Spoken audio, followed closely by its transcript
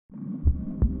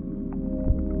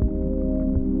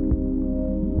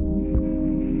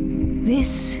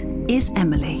This is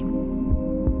Emily.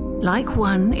 Like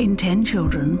 1 in 10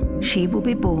 children, she will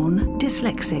be born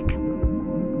dyslexic.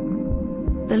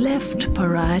 The left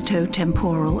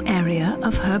parieto-temporal area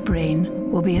of her brain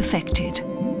will be affected,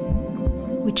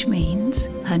 which means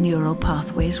her neural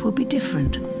pathways will be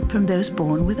different from those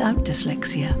born without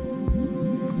dyslexia.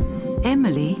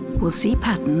 Emily will see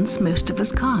patterns most of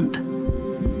us can't.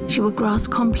 She will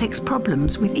grasp complex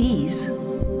problems with ease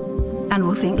and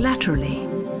will think laterally,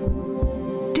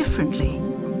 differently,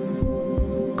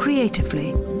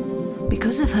 creatively.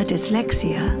 Because of her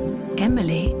dyslexia,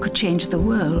 Emily could change the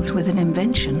world with an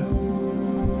invention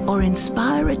or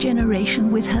inspire a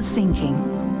generation with her thinking,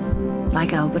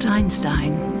 like Albert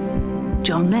Einstein,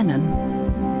 John Lennon,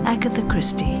 Agatha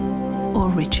Christie, or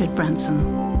Richard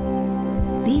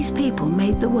Branson. These people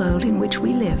made the world in which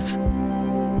we live,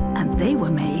 and they were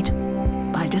made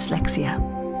by dyslexia.